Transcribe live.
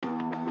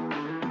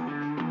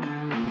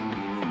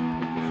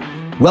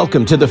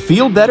Welcome to the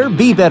Feel Better,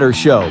 Be Better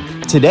show.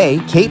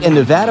 Today, Kate and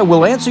Nevada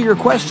will answer your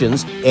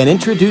questions and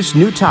introduce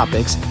new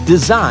topics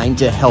designed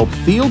to help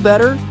feel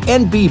better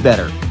and be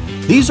better.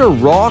 These are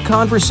raw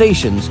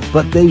conversations,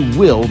 but they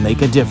will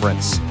make a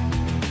difference.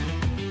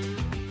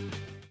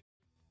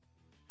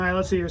 All right,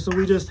 let's see here. So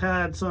we just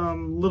had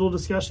some little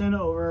discussion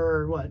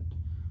over what?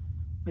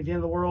 Like the end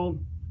of the world?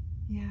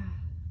 Yeah.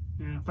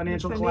 Yeah,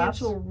 financial collapse.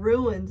 Financial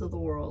ruins of the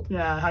world.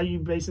 Yeah, how you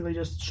basically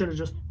just should have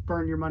just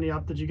burned your money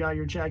up that you got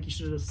your check. You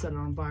should have just set it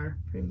on fire.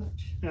 Pretty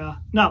much. Yeah.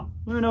 No,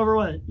 we went over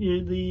what?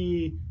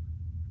 The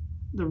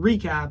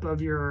recap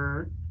of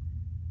your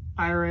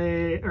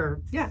IRA or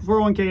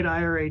 401k to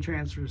IRA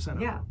transfer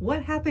setup. Yeah.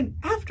 What happened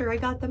after I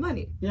got the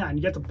money? Yeah, and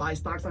you get to buy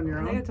stocks on your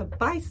own. I got to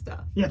buy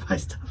stuff. Yeah, buy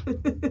stuff.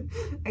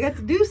 I got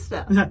to do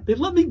stuff. Yeah, they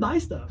let me buy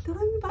stuff. They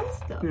let me buy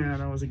stuff. Yeah,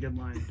 that was a good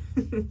line.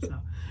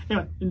 So,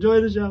 anyway, enjoy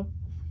the show.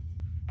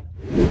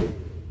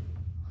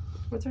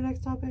 What's our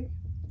next topic?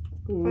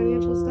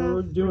 Financial stuff?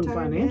 We're doing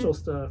financial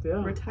stuff,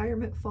 yeah.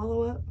 Retirement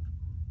follow-up?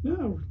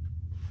 Yeah,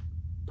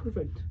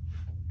 perfect.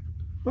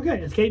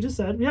 Okay, as Kate just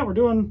said, yeah, we're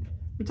doing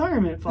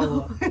retirement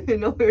follow-up. I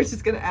didn't know we were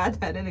just going to add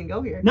that in and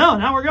go here. No,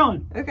 now we're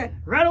going. Okay.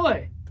 Right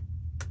away.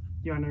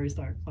 You want to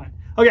restart? Fine.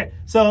 Okay,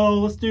 so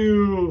let's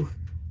do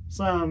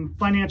some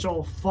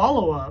financial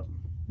follow-up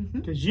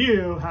because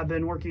you have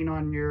been working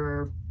on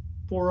your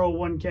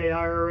 401k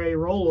IRA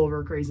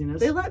rollover craziness.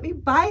 They let me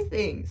buy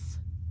things.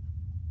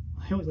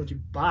 They always let you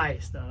buy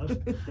stuff.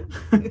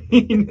 I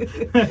mean,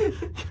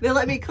 they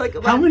let me click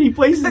a button. How many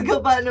places? Click a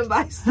button and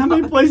buy stuff. How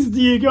many places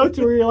do you go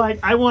to where you're like,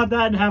 I want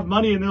that and have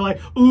money, and they're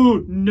like,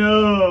 ooh,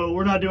 no,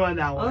 we're not doing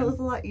that one. Oh, it was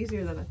a lot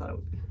easier than I thought it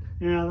would be.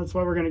 Yeah, that's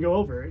why we're gonna go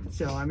over it.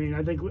 So I mean,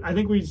 I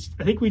think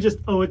we just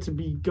owe it to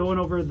be going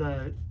over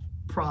the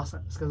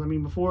process because I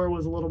mean, before it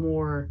was a little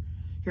more,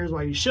 here's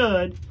why you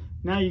should.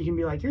 Now you can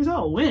be like, here's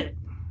how it went.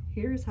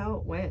 Here's how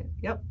it went.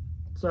 Yep.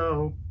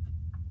 So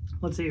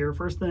let's see here.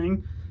 First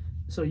thing,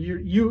 so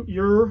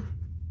your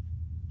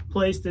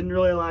place didn't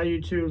really allow you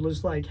to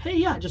just like, hey,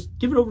 yeah, just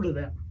give it over to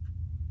them.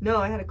 No,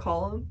 I had to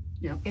call them.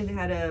 Yeah. And they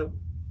had to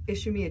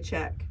issue me a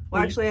check.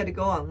 Well, actually, I had to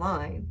go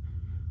online,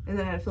 and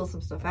then I had to fill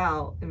some stuff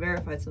out and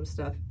verify some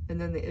stuff,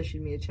 and then they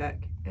issued me a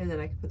check, and then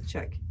I could put the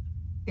check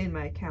in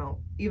my account,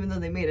 even though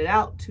they made it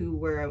out to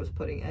where I was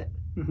putting it,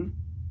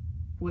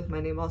 with my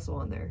name also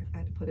on there. I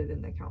had to put it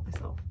in the account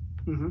myself.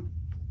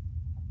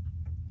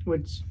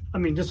 Which, I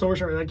mean, just so we're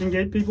sure, that can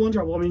get people in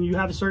trouble. I mean, you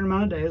have a certain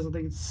amount of days. I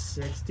think it's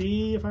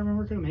 60, if I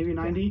remember correctly, maybe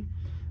 90.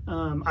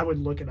 Yeah. I would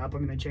look it up. I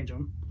mean, they change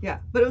them. Yeah,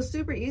 but it was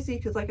super easy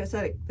because, like I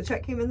said, the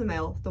check came in the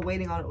mail. The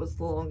waiting on it was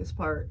the longest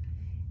part.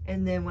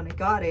 And then when I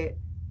got it,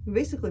 we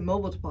basically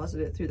mobile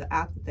deposited it through the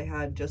app that they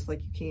had, just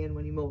like you can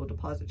when you mobile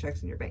deposit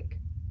checks in your bank.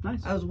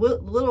 Nice. I was a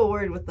little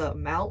worried with the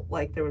amount,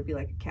 like there would be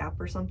like a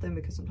cap or something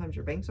because sometimes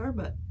your banks are,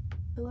 but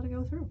they let it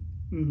go through.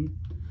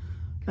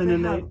 And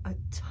then I have a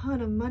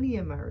ton of money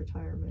in my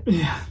retirement.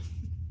 Yeah.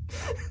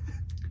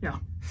 Yeah.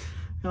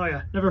 Oh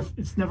yeah.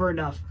 It's never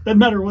enough. Doesn't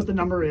matter what the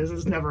number is.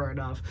 It's never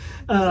enough.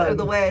 So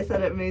the way I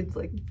said it made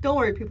like, don't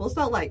worry, people. It's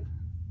not like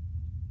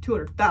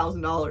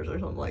 $200,000 or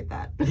something like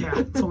that. Yeah.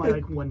 It's only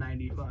like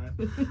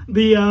 $195.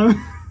 The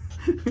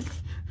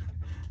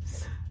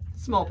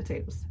small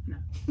potatoes.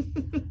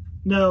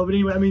 No, but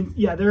anyway, I mean,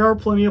 yeah, there are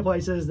plenty of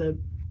places that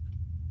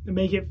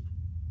make it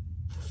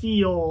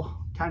feel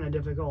kind of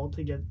difficult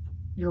to get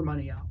your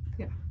money out.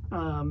 Yeah.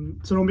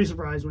 So don't be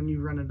surprised when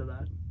you run into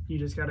that. You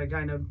just got to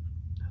kind of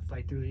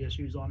fight through the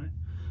issues on it.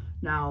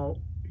 Now,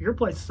 your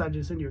place decided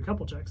to send you a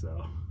couple checks,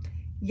 though.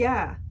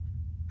 Yeah.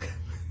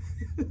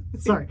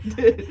 Sorry.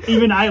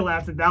 Even I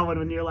laughed at that one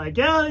when you're like,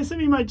 yeah, they sent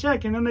me my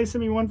check, and then they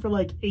sent me one for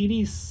like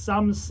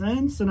 80-some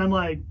cents, and I'm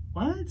like,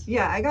 what?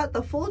 Yeah, I got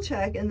the full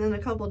check, and then a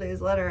couple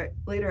days later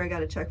I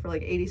got a check for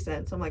like 80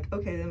 cents. I'm like,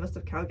 okay, they must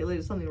have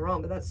calculated something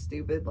wrong, but that's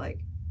stupid. Like,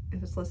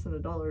 if it's less than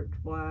 $1,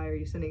 why are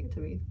you sending it to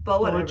me? But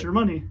whatever. Well, it's your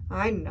money.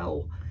 I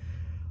know.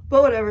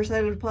 But whatever, so I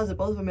had to deposit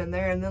both of them in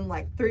there, and then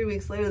like 3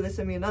 weeks later, they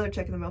sent me another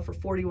check in the mail for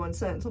 41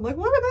 cents. I'm like,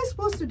 what am I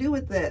supposed to do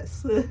with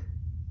this?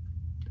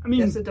 I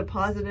mean, just a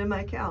deposit in my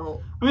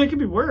account. I mean, it could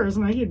be worse. I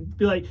mean, I could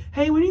be like,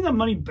 hey, we need that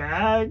money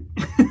back.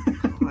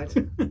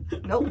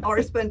 Nope,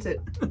 already spent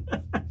it.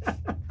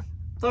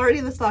 It's already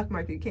in the stock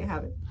market. You can't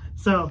have it.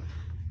 So,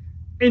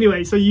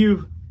 anyway,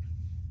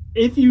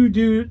 if you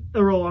do a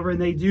rollover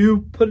and they do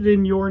put it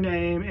in your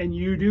name and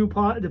you do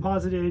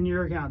deposit it in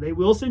your account, they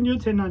will send you a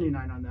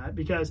 1099 on that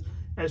because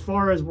as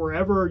far as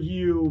wherever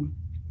you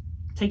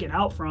take it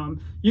out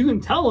from, you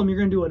can tell them you're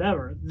going to do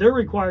whatever. They're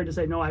required to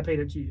say, no, I paid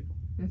it to you.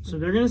 So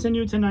they're going to send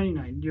you a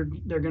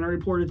 1099. They're going to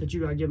report it that you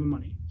got given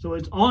money. So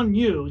it's on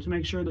you to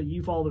make sure that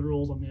you follow the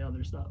rules on the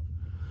other stuff.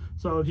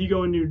 So if you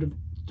go and you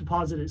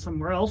deposit it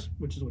somewhere else,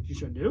 which is what you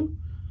should do,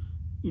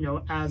 you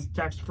know, as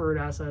tax deferred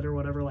asset or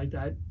whatever like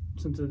that,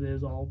 since it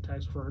is all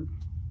tax deferred,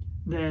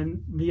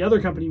 then the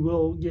other company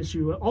will get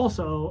you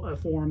also a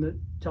form that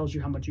tells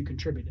you how much you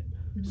contributed.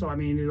 So I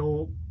mean,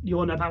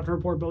 you'll end up having to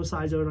report both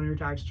sides of it on your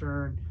tax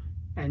return,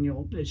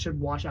 and it should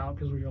wash out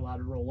because you're allowed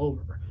to roll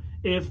over.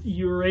 If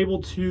you're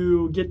able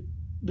to get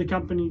the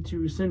company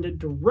to send it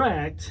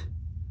direct,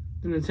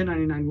 then the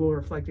 1099 will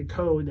reflect a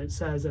code that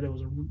says that it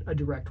was a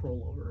direct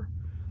rollover.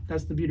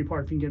 That's the beauty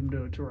part if you can get them to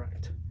do it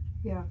direct.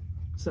 Yeah.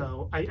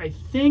 So I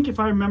think if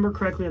I remember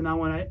correctly on that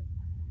one,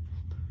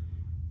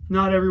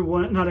 not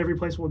every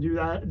place will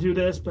do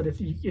this, but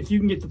if you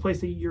can get the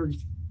place that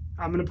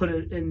I'm going to put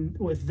it in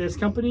with this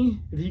company,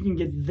 if you can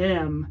get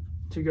them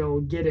to go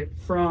get it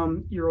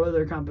from your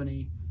other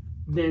company,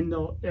 then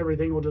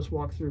everything will just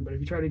walk through. But if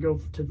you try to go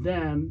to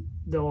them,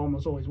 they'll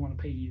almost always want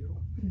to pay you.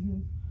 Mm-hmm.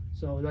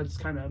 So that's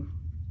kind of...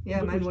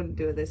 Yeah, mine wouldn't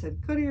do it. They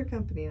said, go to your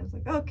company. I was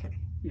like, okay.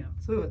 Yeah.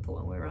 So we went the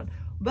long way around.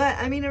 But,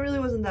 I mean, it really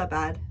wasn't that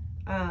bad.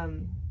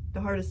 The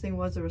hardest thing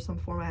was there was some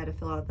form I had to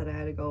fill out that I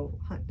had to go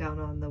hunt down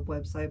on the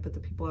website, but the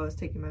people I was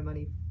taking my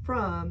money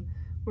from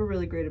were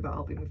really great about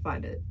helping me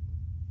find it.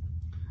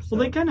 So,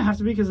 well, they kind of have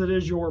to be because it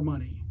is your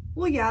money.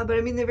 Well, yeah, but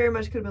I mean, they very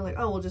much could have been like,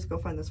 oh, we'll just go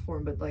find this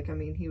form. But, like, I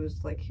mean, he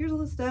was like, here's all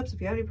the steps.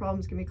 If you have any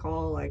problems, give me a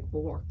call. Like,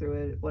 we'll walk through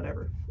it,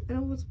 whatever.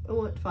 And it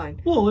went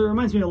fine. Well, it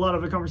reminds me a lot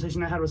of a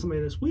conversation I had with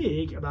somebody this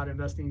week about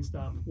investing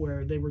stuff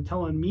where they were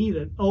telling me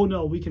that, oh,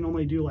 no, we can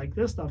only do like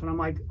this stuff. And I'm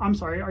like, I'm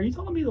sorry, are you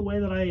telling me the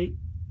way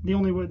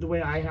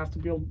I have to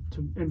be able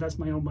to invest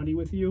my own money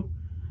with you?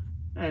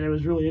 And it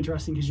was really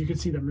interesting because you could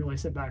see them really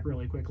sit back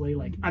really quickly.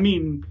 Like, I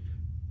mean,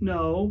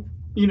 no,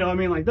 I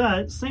mean, like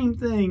that. Same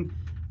thing.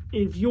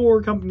 If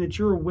your company that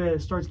you're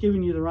with starts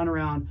giving you the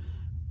runaround,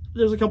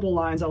 there's a couple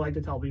lines I like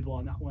to tell people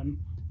on that one.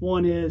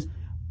 One is,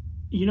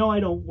 I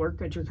don't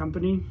work at your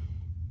company,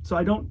 so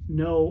I don't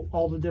know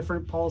all the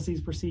different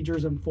policies,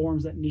 procedures, and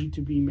forms that need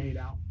to be made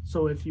out.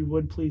 So if you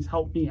would please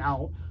help me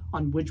out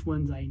on which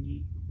ones I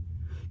need.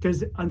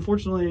 Because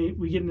unfortunately,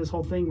 we get in this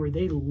whole thing where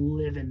they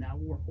live in that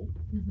world.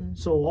 Mm-hmm.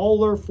 So all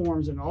their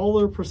forms and all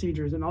their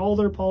procedures and all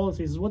their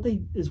policies is what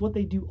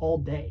they do all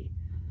day.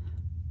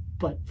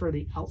 But for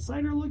the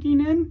outsider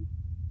looking in,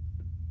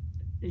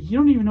 you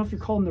don't even know if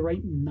you're calling the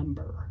right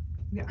number.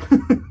 Yeah.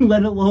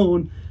 Let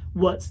alone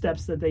what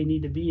steps that they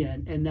need to be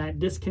in. And that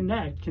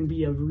disconnect can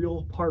be a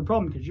real hard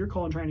problem because you're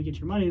calling trying to get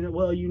your money that,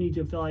 well, you need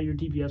to fill out your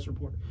TPS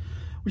report.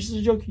 Which is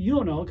a joke you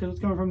don't know because it's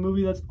coming from a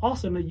movie that's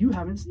awesome that you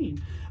haven't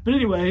seen. But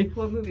anyway.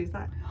 What movie is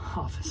that?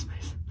 Office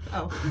Space.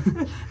 Oh.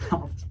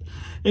 Office.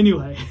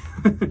 Anyway.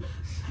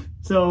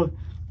 So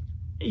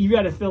you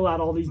got to fill out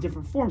all these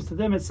different forms. To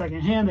them, it's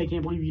secondhand. They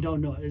can't believe you don't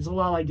know it. It's a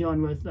lot like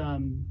dealing with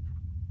some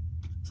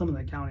of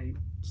the county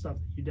stuff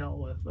that you dealt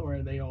with,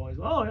 where they always,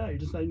 oh yeah, you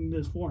just need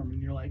this form,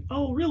 and you're like,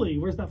 oh really?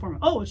 Where's that form?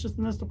 Oh, it's just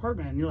in this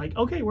department. And you're like,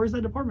 okay, where's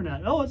that department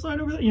at? Oh, it's right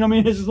over there.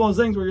 It's just one of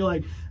those things where you're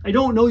like, I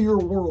don't know your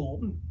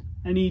world.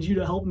 I need you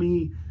to help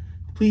me.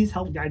 Please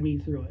help guide me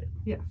through it.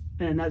 Yeah.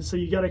 And that's so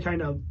you got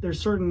to there's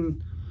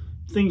certain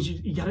things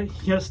you got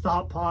to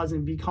stop, pause,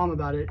 and be calm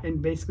about it,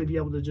 and basically be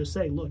able to just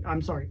say, look,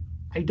 I'm sorry,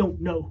 I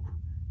don't know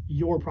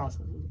your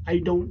processes. I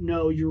don't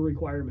know your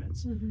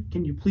requirements. Mm-hmm.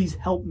 Can you please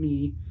help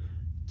me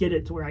get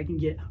it to where I can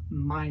get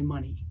my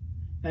money?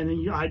 And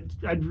then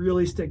I'd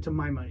really stick to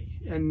my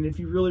money. And if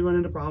you really run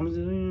into problems,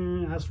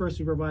 ask for a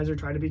supervisor,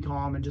 try to be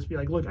calm, and just be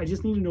like, look, I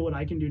just need to know what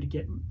I can do to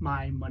get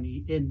my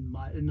money in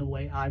the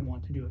way I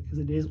want to do it, because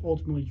it is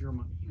ultimately your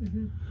money.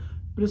 Mm-hmm.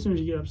 But as soon as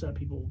you get upset,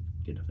 people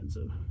get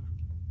defensive.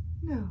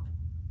 No.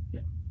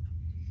 Yeah.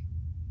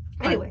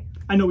 Anyway.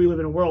 I know we live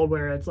in a world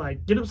where it's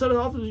like, get upset as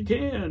often as you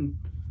can,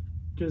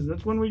 because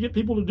that's when we get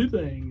people to do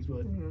things.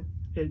 But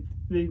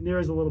there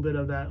is a little bit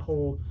of that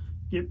whole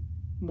get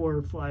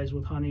more flies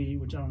with honey,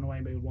 which I don't know why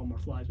anybody would want more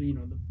flies, but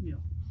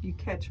you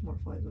catch more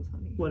flies with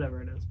honey.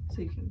 Whatever it is.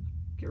 So you can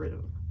get rid of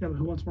them. Yeah, but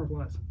who wants more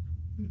flies?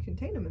 You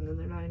contain them and then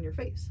they're not in your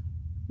face.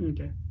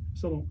 Okay.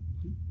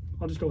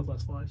 I'll just go with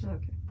less flies.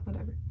 Okay,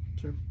 whatever.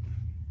 Sure.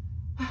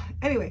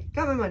 Anyway,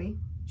 got my money.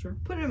 Sure.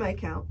 Put it in my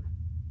account.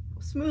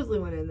 Smoothly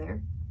went in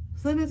there.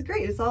 So then it's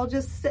great. It's all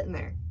just sitting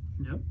there.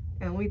 Yep.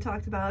 And we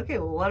talked about, okay,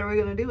 well, what are we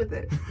going to do with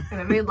it? And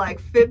I made like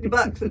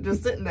 $50 and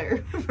just sitting there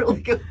for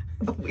like a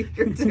week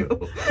or two.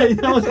 Hey,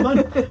 that was fun.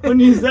 When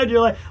you said, you're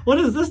like, what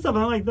is this stuff?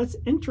 And I'm like, that's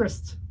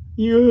interest.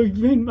 You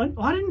made money.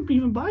 Oh, I didn't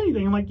even buy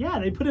anything. I'm like, yeah,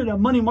 they put it in a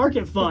money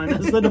market fund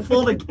as the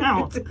default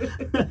account.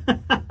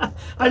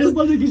 I just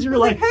loved it because you were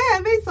like, hey,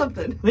 I made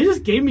something. They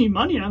just gave me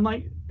money. And I'm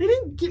like, they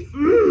didn't give,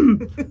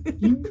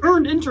 you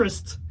earned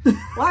interest.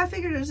 Well, I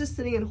figured it was just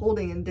sitting and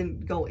holding and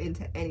didn't go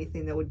into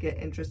anything that would get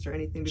interest or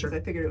anything, because I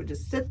figured it would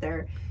just sit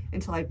there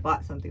until I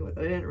bought something with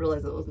it. I didn't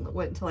realize it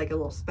went into like a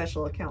little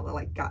special account that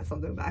like got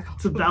something back.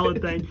 It's a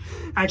valid thing.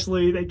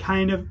 Actually, they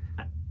kind of,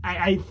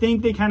 I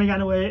think they kind of got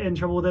away in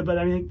trouble with it, but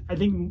I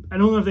don't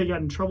know if they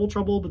got in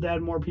trouble, but they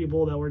had more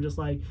people that were just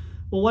like,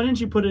 well, why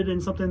didn't you put it in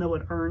something that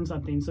would earn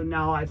something? So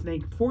now I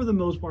think for the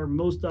most part,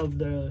 most of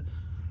the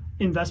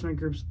investment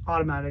groups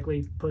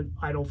automatically put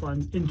idle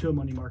funds into a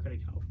money market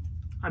account.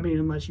 I mean,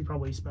 unless you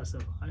probably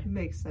specify.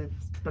 Makes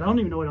sense. But I don't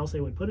even know what else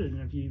they would put it in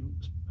if you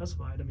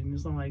specified. I mean,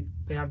 it's not like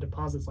they have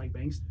deposits like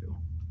banks do.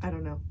 I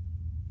don't know.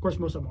 Of course,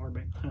 most of them are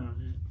banks.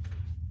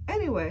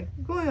 Anyway,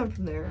 going on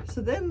from there. So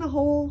then the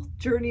whole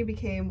journey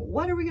became,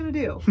 what are we going to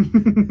do?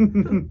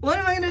 What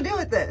am I going to do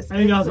with this? I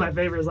think that was my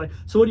favorite. Is like,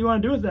 so what do you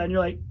want to do with that? And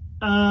you're like,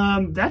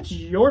 That's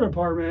your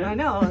department. I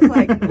know. It's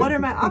like, what are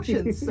my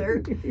options,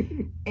 sir?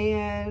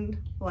 And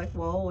like,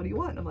 well, what do you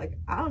want? I'm like,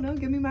 I don't know.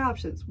 Give me my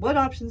options. What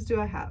options do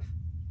I have?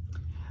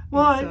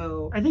 Well,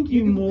 So I think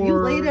you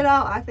more laid it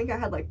out. I think I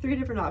had like 3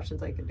 different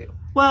options I could do.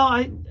 Well,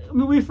 I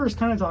mean, we first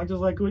kind of talked. It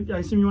was like, I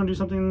assume you want to do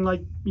something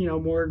like,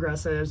 more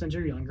aggressive since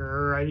you're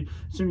younger. I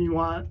assume you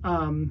want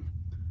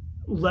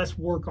less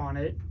work on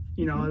it.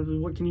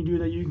 What can you do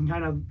that you can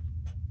kind of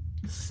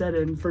set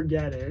and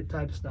forget it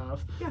type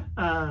stuff.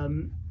 Yeah.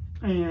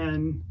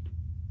 And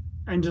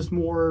just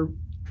more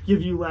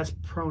give you less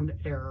prone to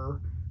error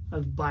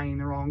of buying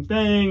the wrong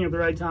thing at the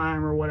right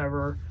time or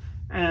whatever.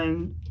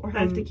 Or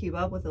have to keep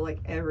up with it like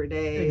every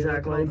day.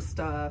 Exactly. Like all the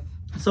stuff.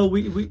 So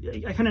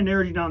I kind of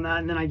narrowed you down that,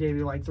 and then I gave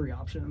you like 3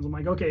 options. I'm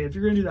like, okay, if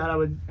you're gonna do that, I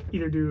would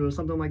either do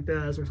something like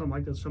this or something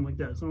like this, something like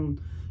this. So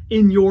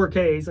in your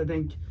case, I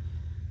think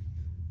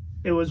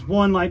it was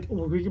one like,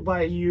 well, we could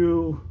buy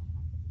you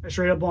a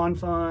straight up bond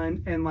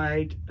fund and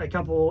like a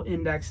couple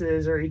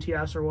indexes or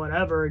ETFs or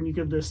whatever, and you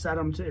could just set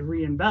them to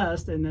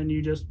reinvest, and then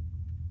you just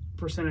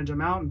percentage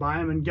them out and buy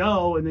them and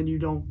go, and then you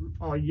don't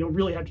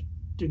really have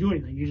to do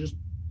anything. You just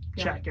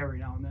check every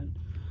now and then.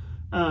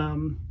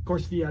 Of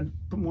course, if you had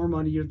more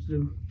money, you have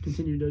to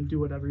continue to do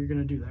whatever you're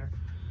going to do there.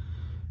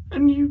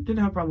 And you didn't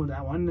have a problem with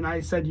that one. And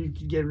I said you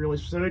could get really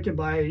specific and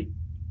buy,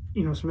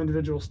 some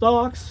individual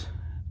stocks,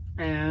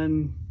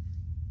 and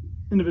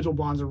individual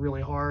bonds are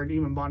really hard.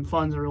 Even bond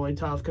funds are really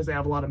tough because they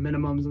have a lot of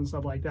minimums and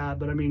stuff like that.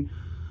 But I mean,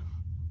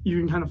 you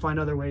can kind of find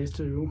other ways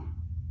to,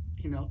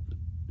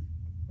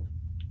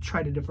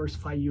 try to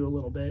diversify you a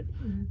little bit.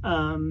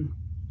 Mm-hmm.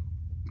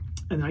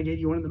 And I gave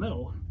you one in the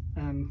middle.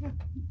 And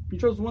you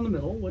chose the one in the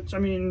middle, which, I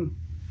mean,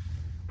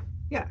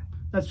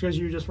 that's because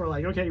you just were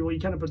like, okay, well, you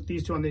kind of put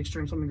these two on the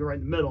extreme, so I'm going to go right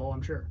in the middle,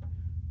 I'm sure.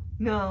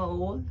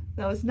 No,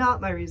 that was not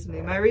my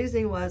reasoning. My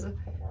reasoning was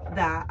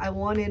that I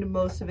wanted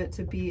most of it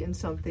to be in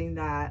something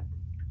that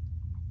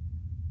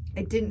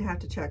I didn't have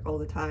to check all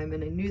the time,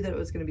 and I knew that it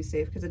was going to be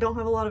safe because I don't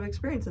have a lot of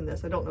experience in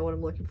this. I don't know what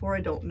I'm looking for.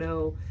 I don't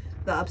know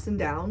the ups and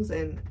downs,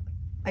 and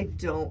I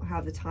don't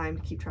have the time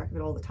to keep track of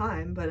it all the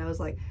time. But I was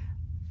like,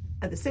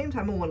 at the same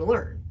time, I want to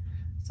learn.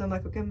 So I'm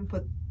like, okay, I'm going to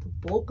put the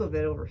bulk of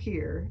it over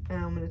here,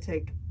 and I'm going to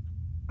take,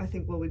 I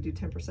think, what we do,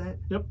 10%?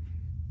 Yep.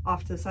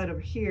 Off to the side over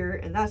here,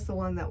 and that's the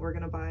one that we're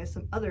going to buy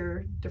some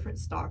other different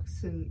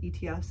stocks and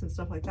ETFs and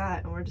stuff like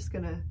that, and we're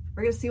going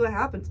to see what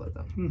happens with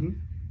them.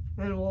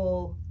 Mm-hmm. And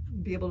we'll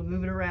be able to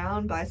move it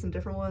around, buy some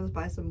different ones,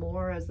 buy some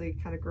more as they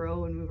kind of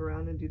grow and move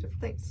around and do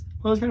different things.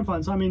 Well, it was kind of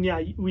fun. So, I mean,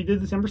 we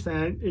did the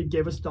 10%. It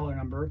gave us a dollar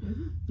number.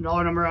 Mm-hmm. The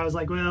dollar number, I was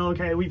like, well,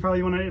 okay, we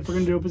probably want to, if we're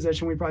going to do a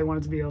position, we probably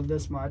want it to be of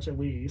this much at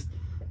least.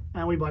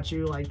 And we bought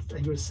you, like, I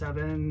think it was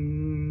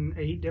 7,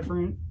 8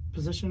 different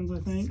positions, I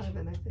think.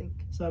 7, I think.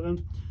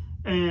 7.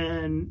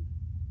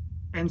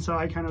 And so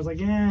I kind of was like,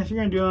 if you're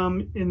going to do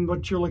them in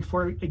what you're looking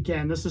for,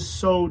 again, this is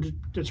so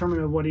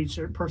determinant of what each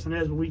person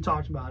is, but we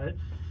talked about it.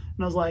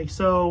 And I was like,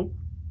 so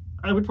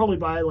I would probably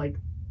buy, like,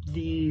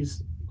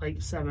 these,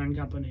 like, 7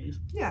 companies.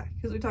 Yeah,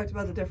 because we talked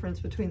about the difference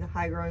between the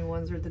high-growing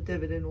ones or the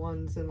dividend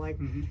ones and, like,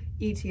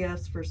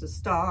 ETFs versus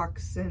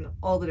stocks and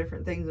all the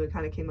different things. We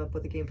kind of came up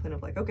with a game plan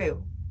of, like, okay,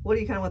 what do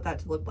you kind of want that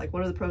to look like?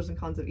 What are the pros and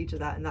cons of each of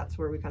that? And that's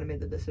where we kind of made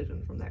the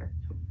decision from there.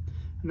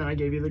 And then I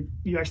gave you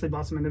you actually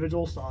bought some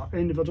individual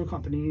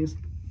companies.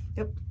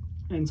 Yep.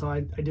 And so I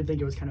did think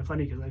it was kind of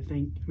funny because I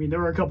mean, there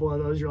were a couple of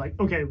those you're like,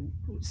 okay,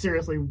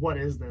 seriously, what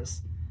is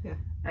this? Yeah.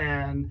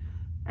 And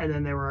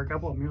then there were a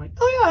couple of them you're like,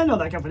 oh yeah, I know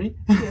that company.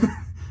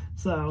 Yeah.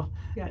 So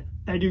yeah,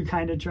 I do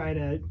kind of try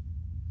to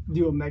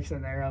do a mix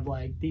in there of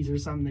like, these are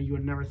something that you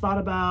would never thought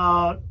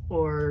about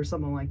or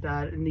something like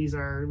that. And these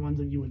are ones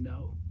that you would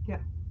know. Yeah.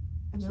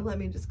 And then let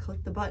me just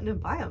click the button and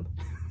buy them.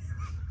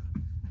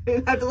 I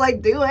didn't have to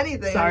like do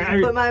anything. Sorry, I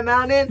put my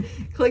amount in,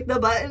 click the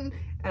button,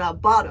 and I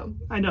bought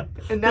them. I know.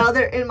 And now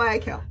they're in my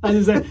account. I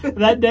was just saying,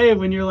 that day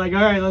when you're like,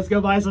 all right, let's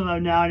go buy some of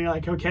them now, and you're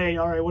like, okay,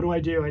 all right, what do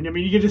I do? And I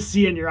mean, you can just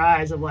see in your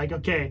eyes of like,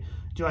 okay,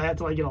 do I have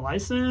to like get a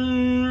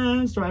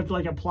license? Do I have to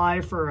like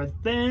apply for a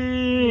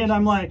thing? And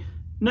I'm like,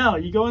 no,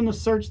 you go in the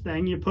search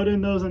thing, you put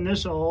in those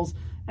initials,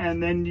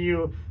 and then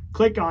you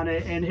click on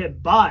it and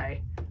hit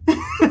buy.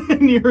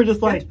 And you were just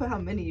you like, have to put how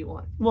many you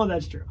want. Well,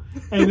 that's true.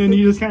 And then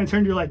you just kind of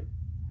turned, you're like,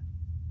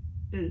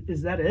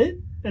 is that it?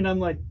 And I'm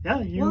like,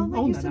 yeah, you well, like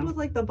own you that said now. with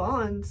like the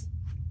bonds,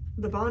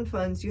 the bond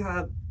funds, you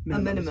have Minimums. a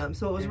minimum.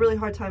 So it was really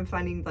hard time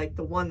finding like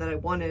the one that I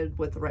wanted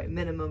with the right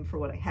minimum for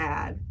what I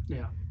had.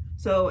 Yeah.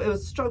 So it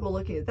was a struggle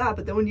looking at that.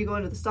 But then when you go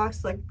into the stocks,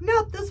 it's like,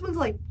 nope, this one's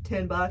like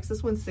 $10.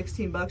 This one's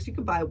 $16. You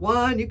could buy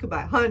one, you could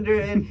buy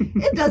 100, and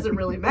it doesn't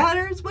really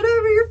matter. It's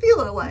whatever you're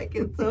feeling like.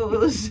 And so it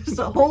was just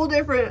a whole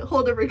different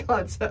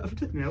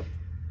concept. Yep.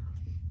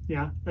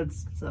 Yeah,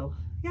 that's so.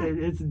 Yeah.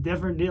 It's a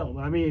different deal.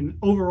 But I mean,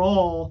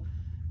 overall,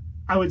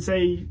 I would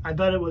say I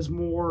bet it was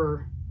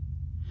more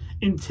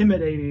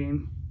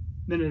intimidating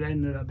than it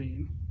ended up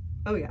being.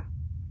 Oh yeah.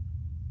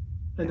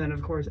 And then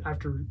of course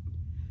after,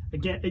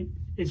 again,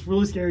 it's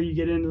really scary. You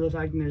get into the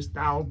fact that there's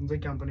thousands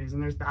of companies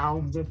and there's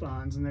thousands of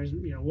funds and there's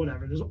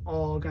whatever. There's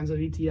all kinds of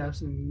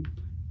ETFs and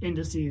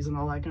indices and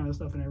all that kind of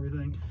stuff and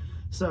everything.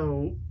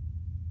 So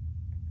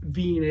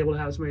being able to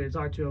have somebody to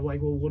talk to of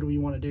like, well, what do we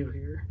want to do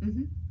here?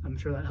 Mm-hmm. I'm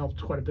sure that helped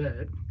quite a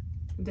bit.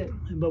 It did.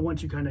 But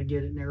once you kind of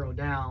get it narrowed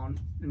down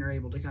and you're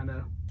able to kind of,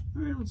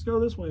 all right, let's go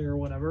this way or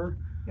whatever,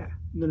 yeah,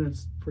 then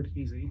it's pretty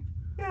easy.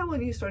 Yeah,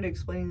 when you started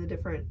explaining the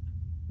different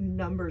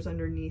numbers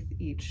underneath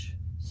each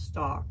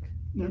stock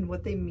and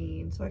what they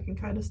mean, so I can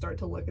kind of start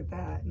to look at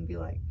that and be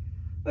like,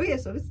 okay,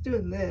 so if it's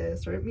doing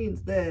this or it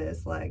means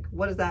this, like,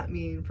 what does that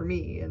mean for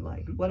me? And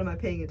like, what am I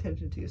paying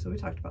attention to? So we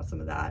talked about some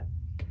of that.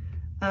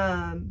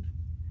 I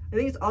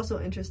think it's also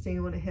interesting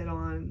I want to hit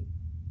on,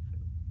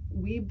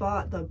 we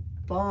bought the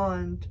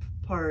bond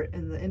part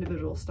and the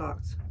individual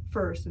stocks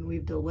first, and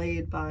we've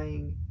delayed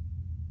buying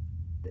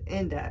the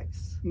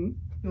index. Mm-hmm.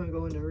 You want to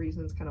go into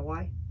reasons kind of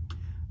why?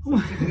 So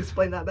you can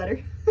explain that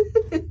better.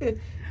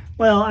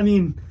 Well, I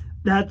mean,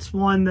 that's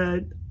one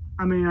that,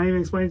 I mean, I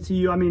even explained it to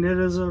you. I mean, it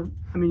is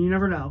I mean, you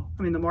never know.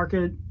 I mean, the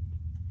market,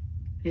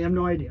 you have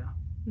no idea.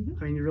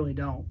 Mm-hmm. I mean, you really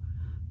don't.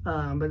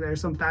 But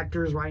there's some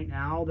factors right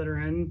now that are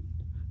in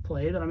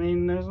play that, I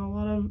mean, there's a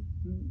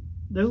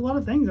lot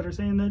of things that are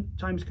saying that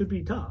times could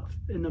be tough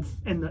in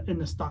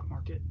the stock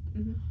market.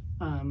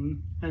 Mm-hmm.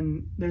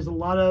 And there's a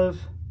lot of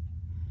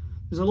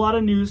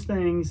news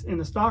things in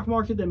the stock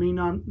market that may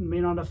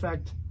not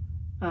affect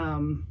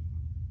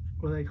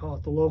what do they call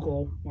it, the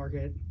local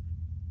market,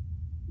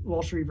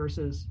 Wall Street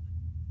versus,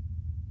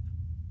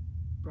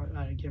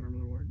 I can't remember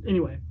the word.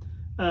 Anyway,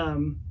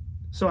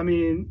 so I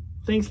mean,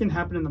 things can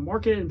happen in the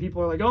market and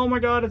people are like, oh my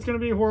God, it's going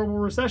to be a horrible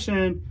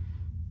recession,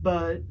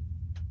 but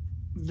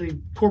the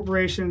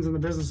corporations and the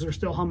businesses are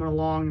still humming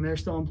along and they're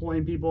still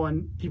employing people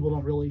and people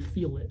don't really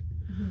feel it.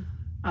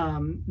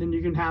 Mm-hmm. Then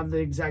you can have the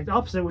exact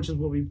opposite, which is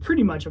what we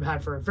pretty much have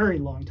had for a very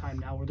long time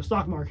now, where the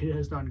stock market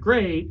has done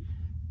great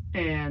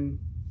and,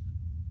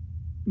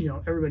 you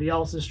know, everybody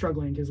else is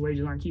struggling because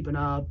wages aren't keeping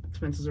up,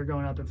 expenses are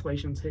going up,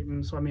 inflation's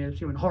hitting. So I mean, it's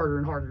becoming harder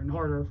and harder and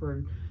harder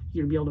for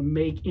you to be able to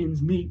make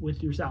ends meet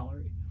with your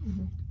salary.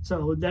 Mm-hmm.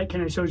 So that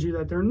kind of shows you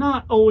that they're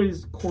not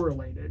always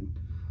correlated.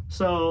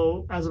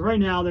 So as of right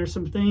now, there's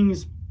some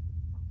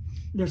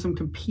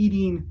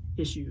competing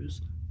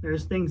issues.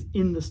 There's things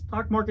in the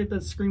stock market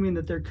that's screaming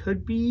that there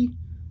could be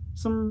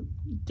some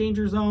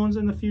danger zones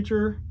in the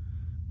future,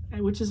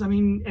 which is, I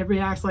mean,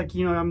 everybody acts like,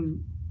 you know,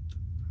 I'm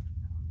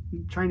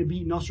trying to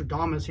beat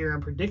Nostradamus here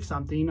and predict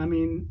something. I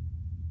mean,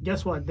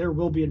 guess what? There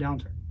will be a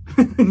downturn.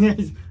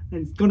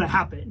 It's going to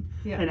happen.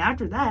 Yeah. And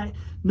after that,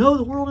 no,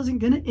 the world isn't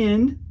going to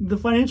end. The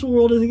financial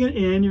world isn't going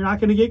to end. You're not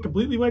going to get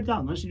completely wiped out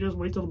unless you just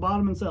wait till the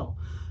bottom and sell.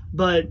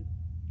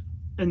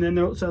 And then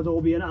there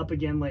will be an up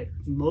again later.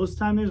 Most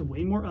time there's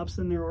way more ups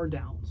than there are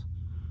downs.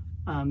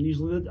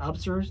 Usually the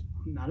ups are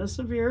not as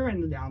severe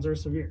and the downs are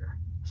severe.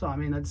 So, I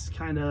mean, that's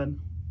kind of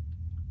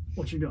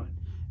what you're doing.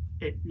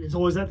 It's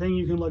always that thing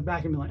you can look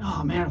back and be like,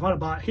 oh man, if I'd have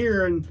bought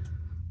here and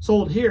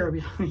sold here,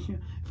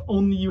 if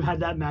only you had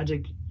that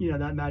magic, you know,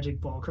 that magic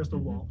ball, crystal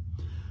ball.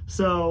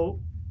 So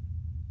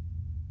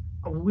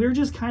we're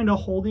just kind of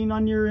holding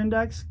on your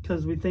index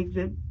because we think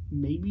that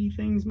maybe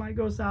things might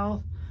go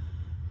south.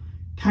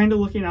 Kind of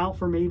looking out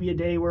for maybe a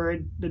day where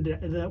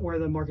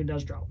the market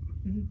does drop.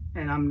 Mm-hmm.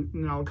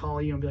 And I'll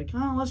call you and be like,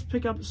 oh, let's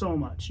pick up so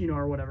much, you know,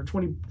 or whatever,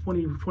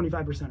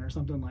 25% or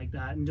something like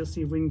that, and just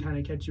see if we can kind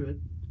of catch you at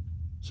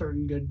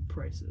certain good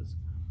prices.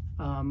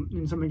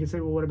 And somebody can say,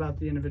 well, what about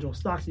the individual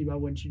stocks you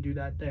bought? Wouldn't you do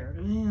that there?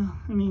 Yeah,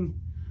 I mean,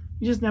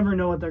 you just never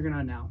know what they're going to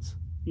announce.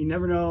 You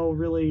never know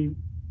really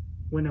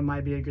when it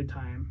might be a good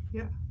time.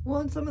 Yeah.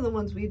 Well, and some of the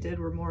ones we did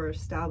were more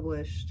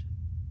established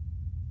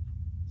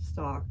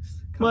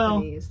stocks,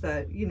 companies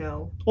that, you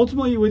know,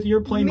 ultimately with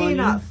your play money may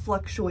not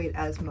fluctuate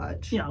as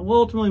much. Yeah. Well,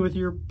 ultimately with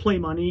your play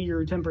money,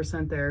 your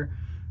 10% there,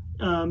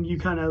 you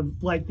kind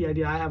of like the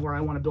idea I have where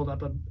I want to build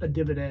up a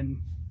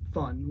dividend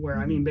fund where,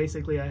 I mean,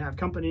 basically I have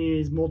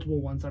companies,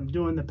 multiple ones I'm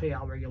doing that pay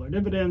out regular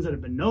dividends that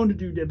have been known to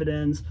do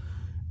dividends.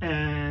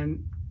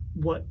 And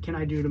what can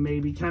I do to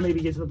maybe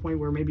get to the point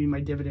where maybe my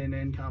dividend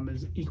income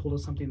is equal to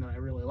something that I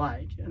really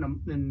like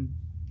and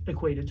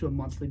equate it to a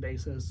monthly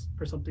basis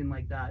or something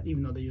like that,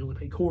 even though they usually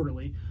pay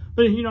quarterly.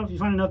 But, you know, if you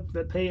find enough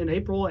that pay in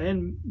April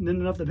and then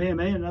enough to pay in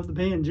May and enough to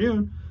pay in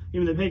June,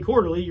 even if they pay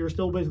quarterly, you're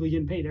still basically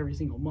getting paid every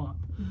single month.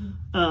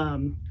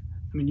 Mm-hmm.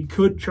 I mean, you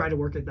could try to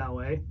work it that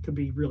way. It could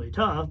be really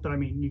tough, but I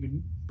mean, you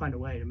could find a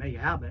way to make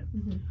it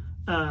happen.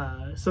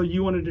 Mm-hmm. So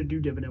you wanted to do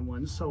dividend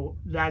ones. So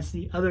that's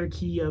the other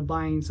key of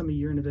buying some of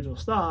your individual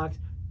stocks.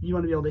 You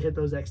want to be able to hit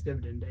those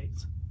ex-dividend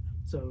dates.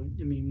 So,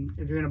 I mean,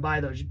 if you're going to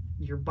buy those,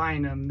 you're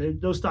buying them.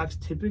 Those stocks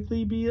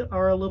typically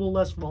are a little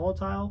less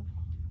volatile.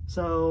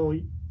 So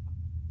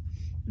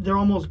they're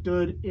almost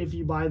good if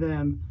you buy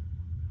them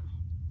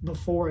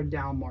before a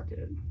down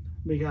market,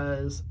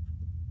 because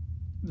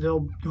they'll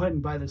go ahead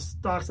and buy the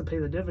stocks that pay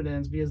the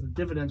dividends because the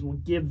dividends will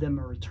give them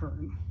a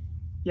return.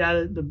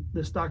 Yeah,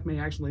 the stock may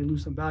actually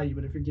lose some value,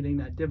 but if you're getting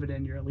that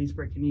dividend, you're at least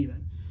breaking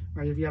even,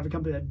 right? If you have a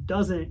company that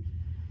doesn't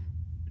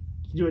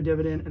do a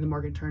dividend and the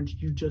market turns,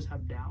 you just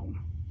have down.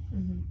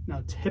 Mm-hmm.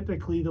 Now,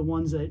 typically the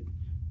ones that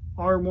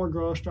are more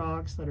growth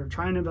stocks that are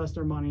trying to invest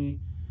their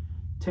money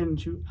tend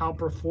to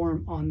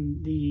outperform on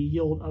the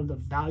yield of the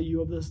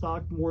value of the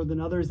stock more than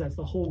others. That's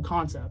the whole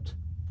concept.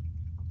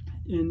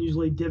 And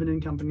usually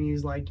dividend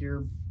companies like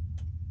your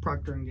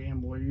Procter &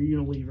 Gamble,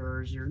 your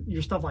Unilevers,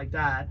 your stuff like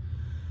that,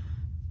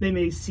 they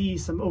may see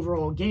some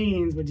overall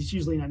gains, but it's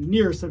usually not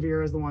near as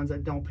severe as the ones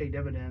that don't pay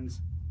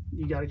dividends.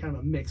 You got to kind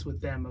of a mix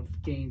with them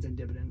of gains and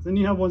dividends. Then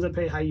you have ones that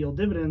pay high yield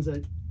dividends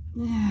that,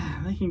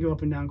 they can go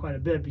up and down quite a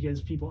bit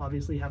because people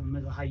obviously have them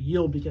as a high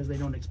yield because they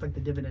don't expect the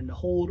dividend to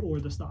hold or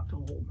the stock to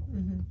hold.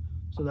 Mm-hmm.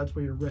 So that's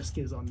where your risk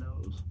is on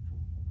those.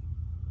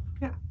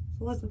 Yeah,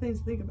 so lots of things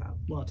to think about.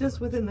 Just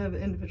within the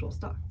individual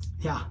stocks.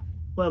 Yeah.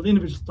 Well, the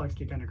individual stocks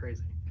get kind of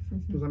crazy.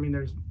 Mm-hmm. Because, I mean,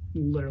 there's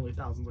literally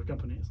thousands of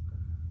companies.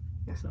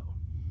 Yeah. So.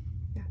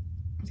 Yeah.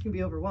 It's going to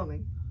be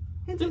overwhelming.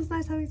 And so it's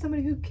nice having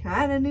somebody who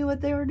kind of knew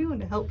what they were doing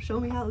to help show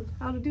me how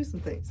to do some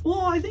things. Well,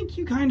 I think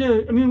you kind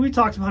of, I mean, we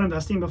talked about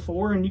investing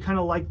before, and you kind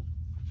of I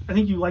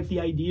think you like the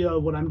idea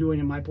of what I'm doing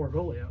in my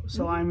portfolio.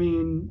 So, I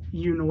mean,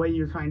 in a way,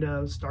 you're kind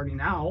of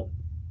starting out,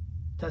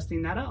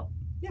 testing that out.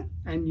 Yeah.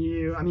 And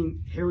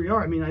here we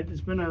are. I mean,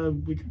 it's been a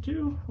week or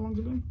two. How long's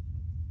it been?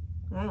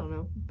 I don't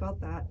know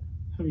about that.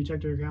 Have you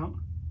checked your account?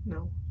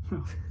 No.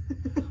 Oh.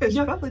 I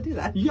should probably do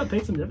that. You got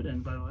paid some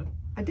dividends, by the way.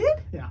 I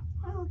did? Yeah.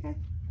 Oh, okay.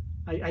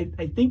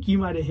 I think you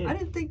might have hit. I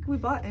didn't think we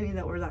bought any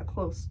that were that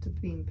close to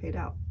being paid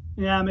out.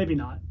 Yeah, maybe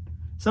not.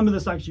 Some of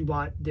the stocks you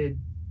bought did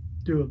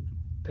do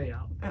a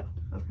payout. Oh,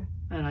 okay.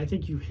 And I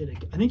think you hit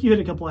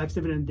a couple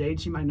ex-dividend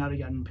dates. You might not have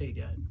gotten paid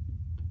yet.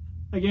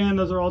 Again,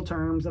 those are all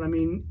terms, and I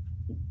mean,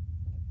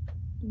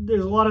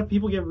 there's a lot of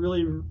people get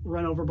really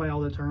run over by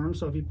all the terms.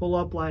 So if you pull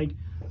up like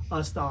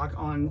a stock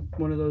on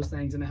one of those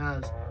things and it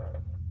has,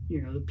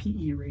 the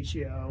PE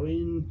ratio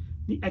and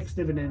the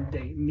ex-dividend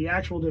date and the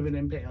actual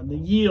dividend payout, the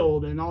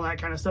yield and all that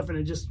kind of stuff, and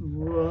it just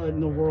what in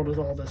the world is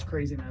all this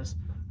craziness?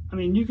 I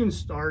mean, you can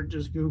start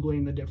just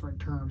Googling the different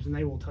terms and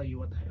they will tell you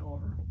what they are.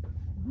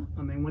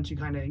 I mean, once you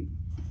kind of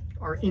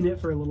are in it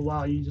for a little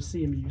while, you just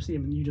see them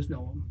and you just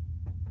know them.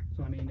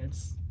 So, I mean,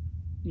 it's,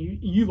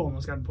 you've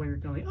almost got to the point where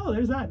you're kind of like, oh,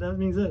 there's that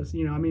means this,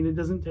 I mean, it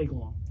doesn't take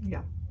long.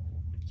 Yeah.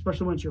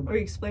 Especially once you're... Or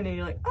you explain it and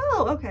you're like,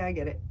 oh, okay, I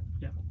get it.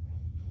 Yeah.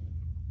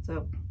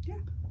 So, yeah.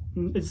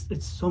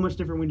 It's so much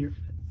different when you're in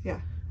it. Yeah.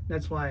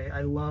 That's why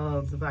I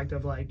love the fact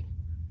of like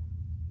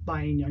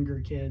buying younger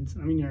kids.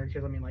 I mean, younger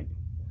kids, I mean like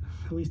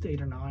at least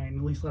 8 or 9,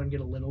 at least let them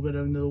get a little bit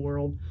into the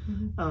world.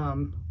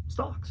 Mm-hmm.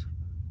 Stocks.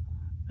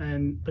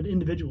 But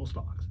individual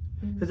stocks.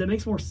 Because it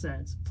makes more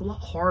sense. It's a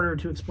lot harder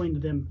to explain to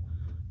them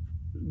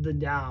the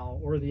Dow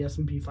or the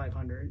S&P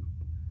 500.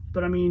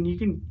 But I mean, you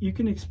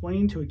can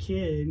explain to a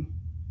kid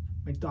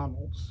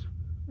McDonald's.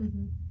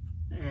 Mm-hmm.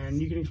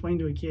 And you can explain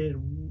to a kid,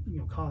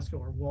 Costco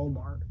or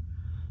Walmart.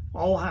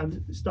 All have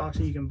stocks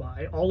that you can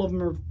buy. All of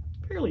them are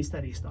fairly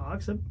steady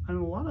stocks. And a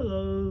lot of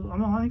those,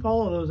 I think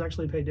all of those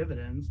actually pay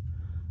dividends.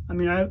 I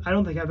mean, I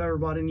don't think I've ever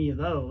bought any of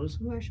those.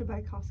 Ooh, I should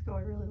buy Costco.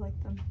 I really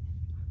like them.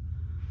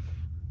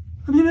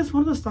 I mean, it's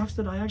one of the stocks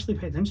that I actually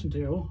pay attention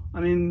to. I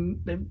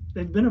mean,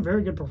 they've been a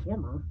very good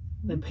performer.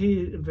 They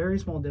pay a very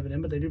small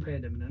dividend, but they do pay a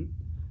dividend.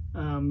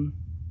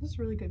 This is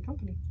a really good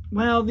company.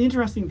 Well, the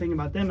interesting thing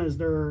about them is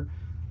their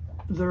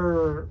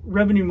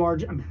revenue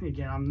margin. I mean,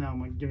 again,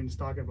 I'm giving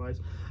stock advice,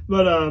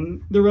 but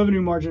the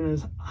revenue margin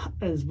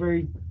is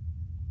very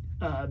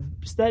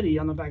steady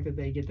on the fact that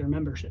they get their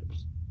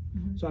memberships.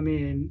 Mm-hmm. So I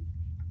mean,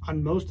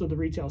 on most of the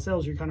retail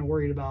sales, you're kind of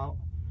worried about,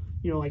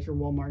 like your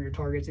Walmart, your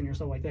Targets, and your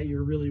stuff like that.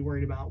 You're really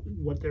worried about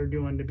what they're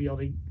doing to be able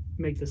to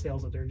make the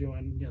sales that they're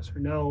doing. Yes or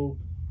no.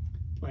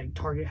 Like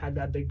Target had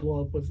that big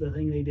blow up with the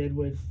thing they did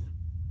with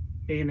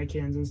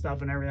mannequins and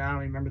stuff and everything. I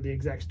don't even remember the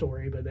exact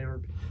story, but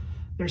their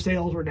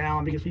sales were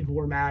down because people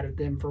were mad at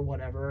them for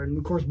whatever. And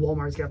of course,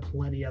 Walmart's got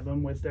plenty of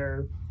them with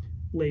their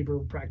labor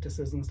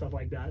practices and stuff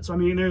like that. So I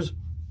mean, there's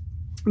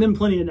been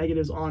plenty of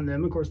negatives on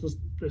them. Of course,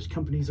 those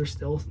companies are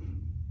still,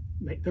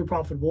 they're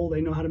profitable.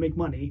 They know how to make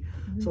money.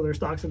 Mm-hmm. So their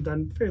stocks have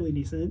done fairly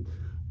decent.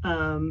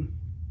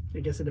 I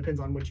guess it depends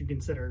on what you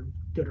consider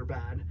good or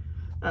bad.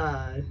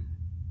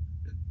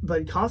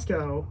 But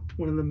Costco,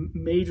 one of the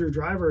major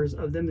drivers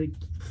of them that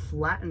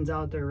flattens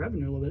out their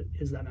revenue a little bit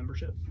is that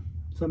membership.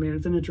 So, I mean,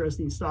 it's an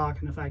interesting stock,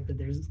 and the fact that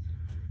it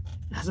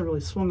hasn't really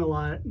swung a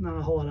lot, not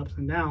a whole lot ups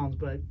and downs,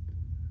 but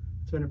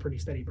it's been a pretty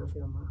steady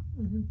performer.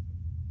 Mm-hmm.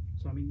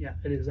 So, I mean, yeah,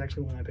 it is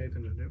actually one I pay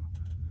attention to.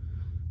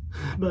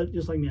 But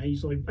just like me, I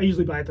usually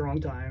buy at the wrong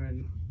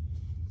time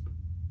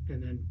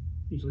and then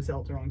usually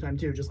sell at the wrong time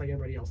too, just like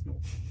everybody else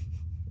knows.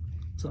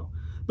 So,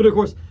 but of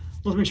course,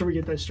 let's make sure we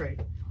get that straight.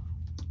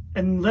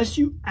 Unless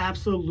you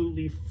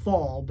absolutely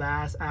fall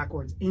ass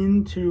backwards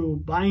into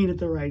buying at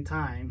the right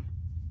time,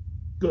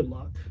 good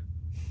luck.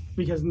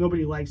 Because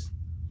nobody likes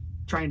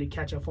trying to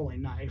catch a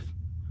falling knife.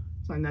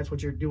 And that's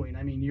what you're doing.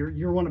 I mean,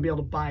 you want to be able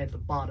to buy at the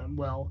bottom.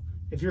 Well,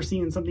 if you're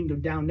seeing something go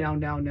down, down,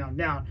 down, down,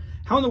 down,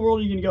 how in the world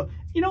are you going to go,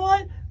 you know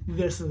what?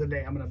 This is the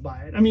day I'm going to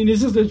buy it. I mean,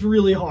 it's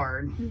really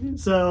hard. Mm-hmm.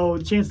 So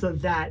the chance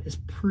of that is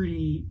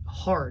pretty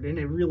hard, and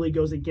it really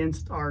goes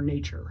against our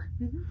nature.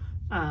 Mm-hmm.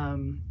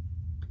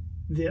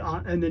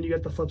 And then you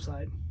got the flip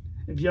side.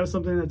 If you have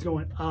something that's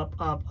going up,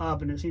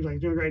 and it seems like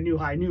it's doing great, new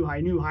high,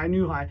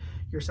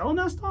 you're selling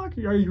that stock?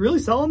 Are you really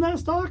selling that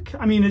stock?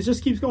 I mean, it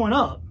just keeps going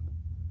up.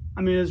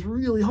 I mean, it's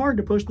really hard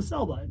to push the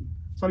sell button.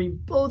 So, I mean,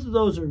 both of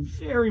those are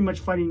very much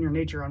fighting your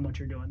nature on what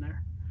you're doing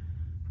there.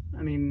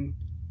 I mean,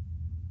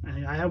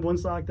 I have one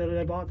stock that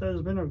I bought that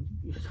has been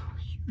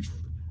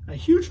a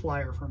huge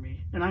flyer for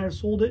me, and I have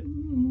sold it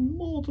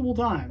multiple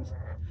times.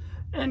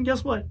 And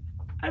guess what?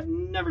 I've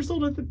never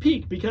sold it at the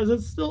peak because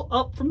it's still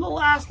up from the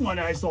last one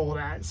I sold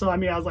at. So, I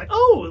mean, I was like,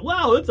 oh,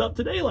 wow, it's up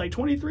today like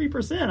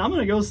 23%. I'm going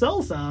to go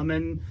sell some.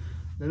 And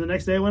then the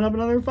next day it went up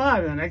another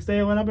 5. And the next day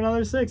it went up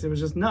another 6. It was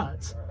just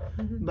nuts.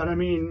 Mm-hmm. But, I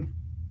mean,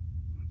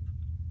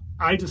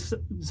 I just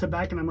sit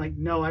back and I'm like,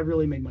 no, I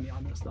really made money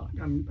on this stock.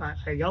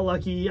 I got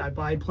lucky. I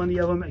buy plenty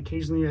of them.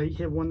 Occasionally I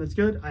hit one that's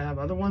good. I have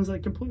other ones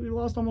that completely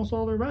lost almost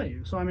all their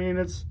value. So, I mean,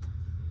 it's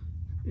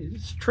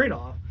a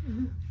trade-off.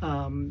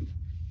 Mm-hmm.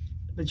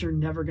 But you're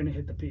never going to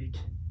hit the peak.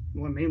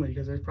 Well, mainly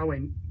because there's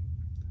probably,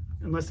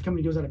 unless the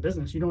company goes out of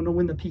business, you don't know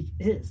when the peak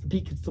is. The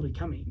peak could still be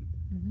coming.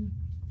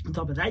 Mm-hmm. On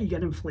top of that, you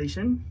got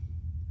inflation.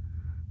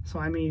 So,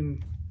 I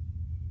mean,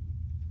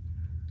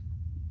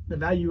 the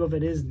value of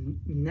it is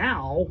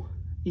now,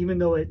 even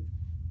though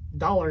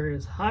dollar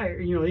is higher,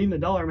 even the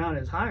dollar amount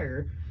is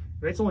higher,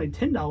 if it's only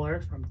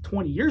 $10 from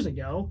 20 years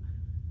ago,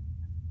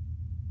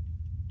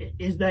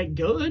 is that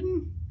good?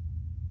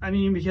 I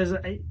mean, because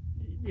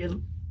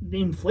the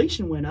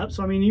inflation went up,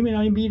 so I mean, you may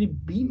not even be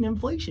beating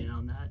inflation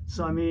on that.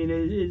 So I mean,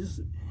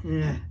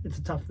 it's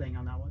a tough thing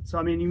on that one. So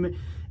I mean,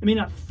 it may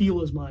not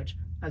feel as much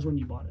as when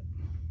you bought it.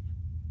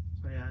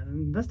 So yeah,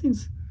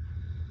 investing's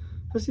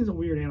a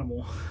weird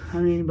animal. I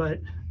mean,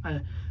 but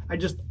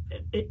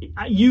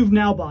you've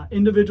now bought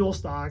individual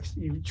stocks.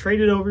 You've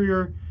traded over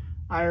your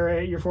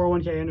IRA, your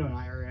 401k into an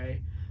IRA.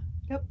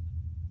 Yep.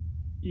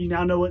 You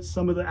now know what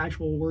some of the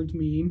actual words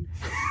mean.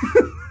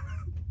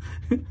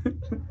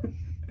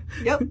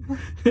 Yep.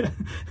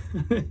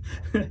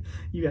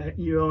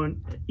 You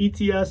own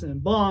ETFs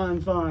and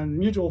bond funds,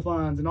 mutual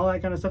funds, and all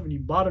that kind of stuff, and you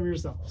bought them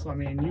yourself. So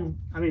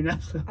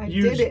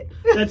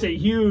that's a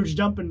huge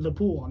jump into the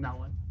pool on that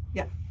one.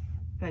 Yeah,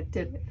 I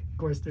did it. Of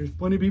course, there's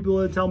plenty of people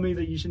that tell me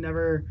that you should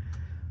never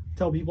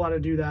tell people how to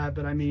do that,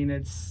 but I mean,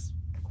 it's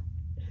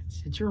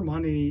your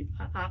money.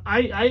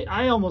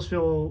 I almost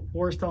feel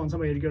worse telling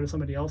somebody to go to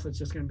somebody else that's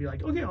just going to be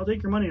like, okay, I'll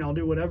take your money and I'll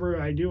do whatever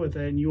I do with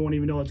it, and you won't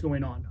even know what's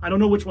going on. I don't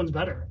know which one's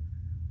better.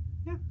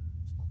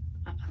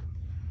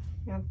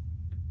 Yeah.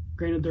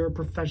 Granted, they're a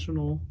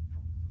professional.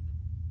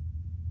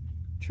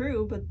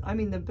 True, but I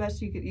mean, the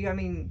best you could. I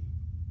mean,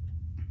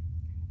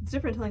 it's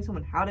different telling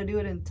someone how to do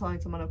it and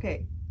telling someone,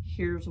 okay,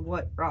 here's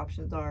what our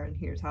options are and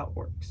here's how it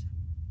works,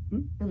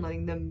 and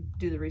letting them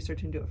do the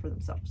research and do it for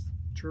themselves.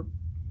 True.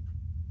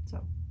 So,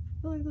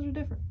 I feel like those are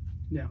different.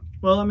 Yeah.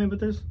 Well, I mean, but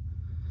there's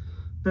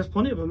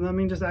plenty of them. I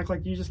mean, just act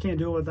like you just can't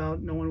do it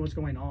without knowing what's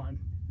going on.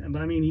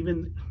 But I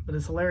mean, but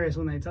it's hilarious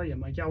when they tell you, I'm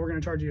like, yeah, we're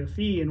going to charge you a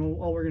fee, and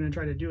all we're going to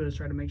try to do is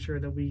try to make sure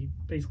that we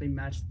basically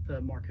match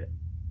the market.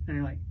 And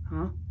you're like,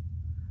 huh?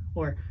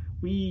 Or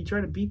we try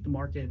to beat the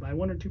market by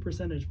 1 or 2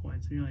 percentage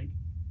points. And you're like,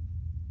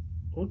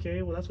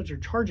 okay, well, that's what you're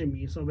charging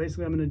me. So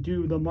basically, I'm going to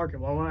do the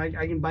market. Well, I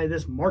can buy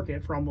this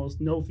market for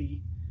almost no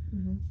fee.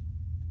 Mm-hmm.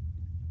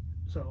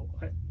 So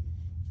I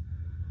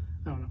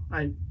don't know.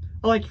 I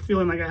like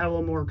feeling like I have a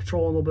little more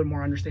control, a little bit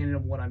more understanding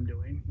of what I'm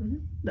doing. Mm-hmm.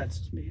 That's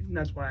just me. And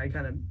that's why I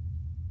kind of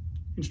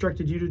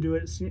instructed you to do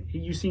it.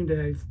 You seem to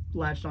have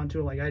latched onto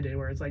it like I did,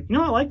 where it's like,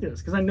 I like this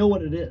because I know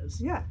what it is.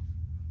 Yeah.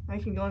 I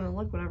can go in and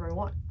look whenever I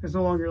want. It's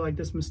no longer like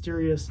this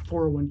mysterious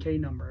 401k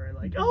number.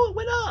 Like, oh, it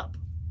went up.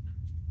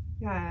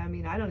 Yeah, I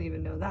mean, I don't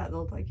even know that.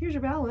 They'll be like, here's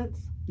your balance.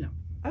 Yeah.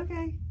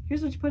 Okay.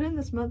 Here's what you put in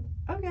this month.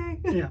 Okay.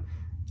 Yeah.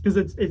 Because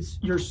it's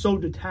you're so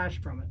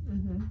detached from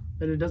it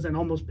that it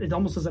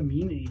almost doesn't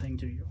mean anything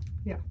to you.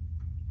 Yeah.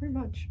 Pretty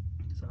much.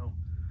 So,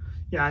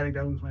 yeah, I think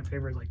that one's my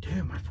favorite. Like,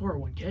 damn, my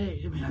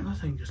 401k, I mean, that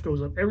thing just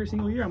goes up every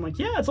single year. I'm like,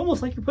 yeah, it's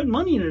almost like you're putting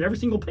money in it every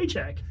single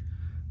paycheck.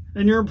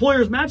 And your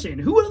employer's matching.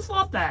 Who would have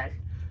thought that?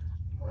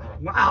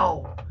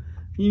 Wow.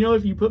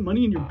 If you put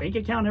money in your bank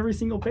account every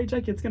single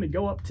paycheck, it's going to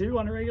go up too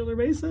on a regular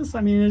basis.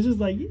 I mean, it's just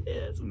like,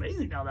 it's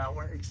amazing how that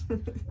works.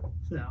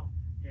 So,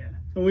 yeah.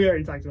 And we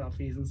already talked about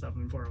fees and stuff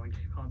in 401k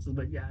balances,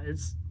 but yeah,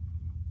 it's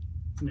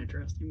an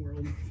interesting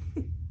world.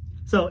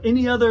 So,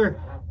 any other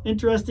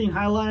interesting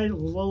highlights,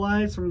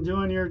 lowlights from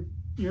doing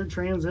your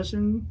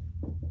transition?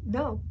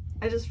 No.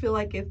 I just feel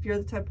like if you're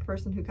the type of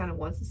person who kind of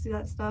wants to see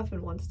that stuff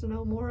and wants to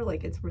know more,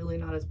 like, it's really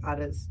not as bad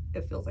as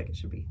it feels like it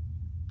should be.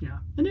 Yeah,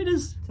 and it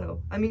is.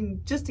 So, I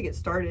mean, just to get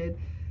started,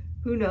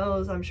 who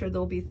knows? I'm sure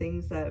there'll be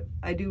things that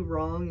I do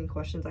wrong and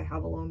questions I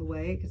have along the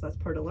way, because that's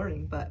part of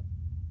learning, but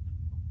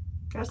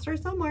gotta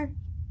start somewhere.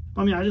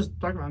 I mean,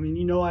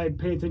 I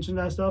pay attention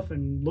to that stuff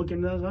and look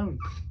into that stuff.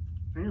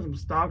 I have some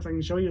stocks I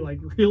can show you, like,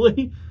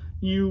 really?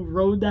 You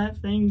rode that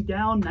thing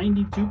down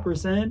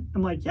 92%?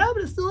 I'm like, yeah,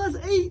 but it still has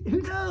 8.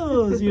 Who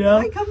knows?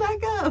 Might come back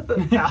up.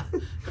 Yeah.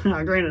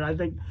 Granted, I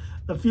think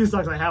the few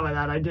stocks I have like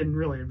that, I didn't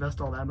really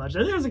invest all that much.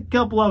 There's a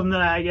couple of them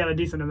that I get a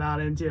decent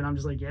amount into, and I'm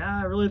just like, yeah,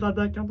 I really thought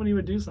that company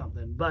would do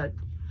something. But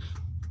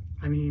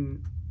I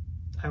mean,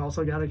 I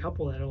also got a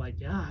couple that are like,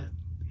 yeah, I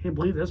can't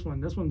believe this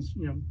one. This one's,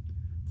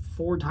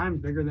 4 times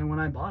bigger than when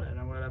I bought it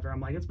or whatever. I'm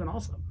like, it's been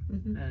awesome.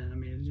 Mm-hmm. And I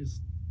mean, it's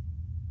just,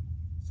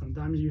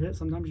 sometimes you hit,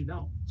 sometimes you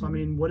don't. So, Mm-hmm. I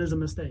mean, what is a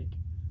mistake?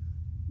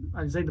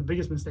 I'd say the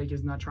biggest mistake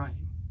is not trying.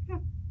 Yeah.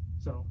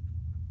 So.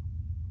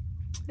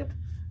 Yep.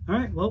 All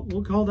right. Well,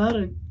 we'll call that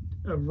a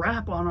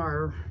wrap on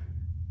our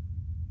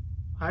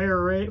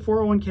IRA,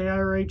 401k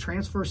IRA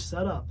transfer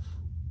setup.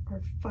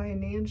 Our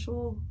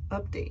financial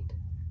update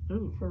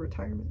Ooh, for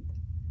retirement.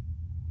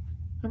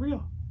 there we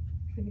go.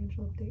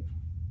 Financial update.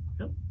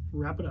 Yep.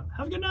 Wrap it up.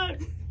 Have a good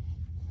night.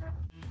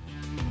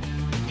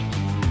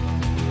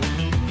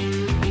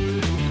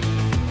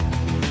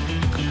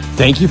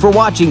 Thank you for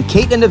watching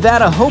Kate and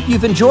Nevada. Hope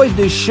you've enjoyed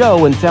this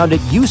show and found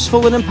it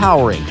useful and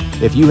empowering.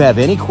 If you have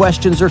any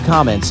questions or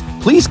comments,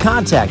 please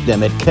contact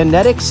them at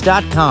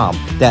Kenetics.com.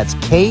 That's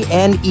KNETICX.com.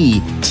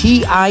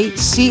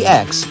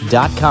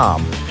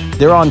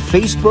 They're on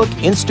Facebook,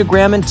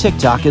 Instagram, and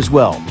TikTok as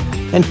well.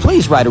 And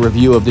please write a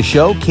review of the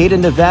show. Kate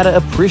and Nevada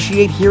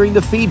appreciate hearing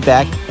the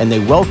feedback, and they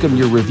welcome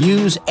your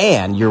reviews,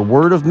 and your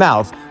word of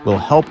mouth will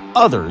help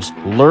others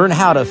learn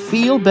how to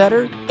feel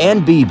better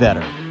and be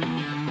better.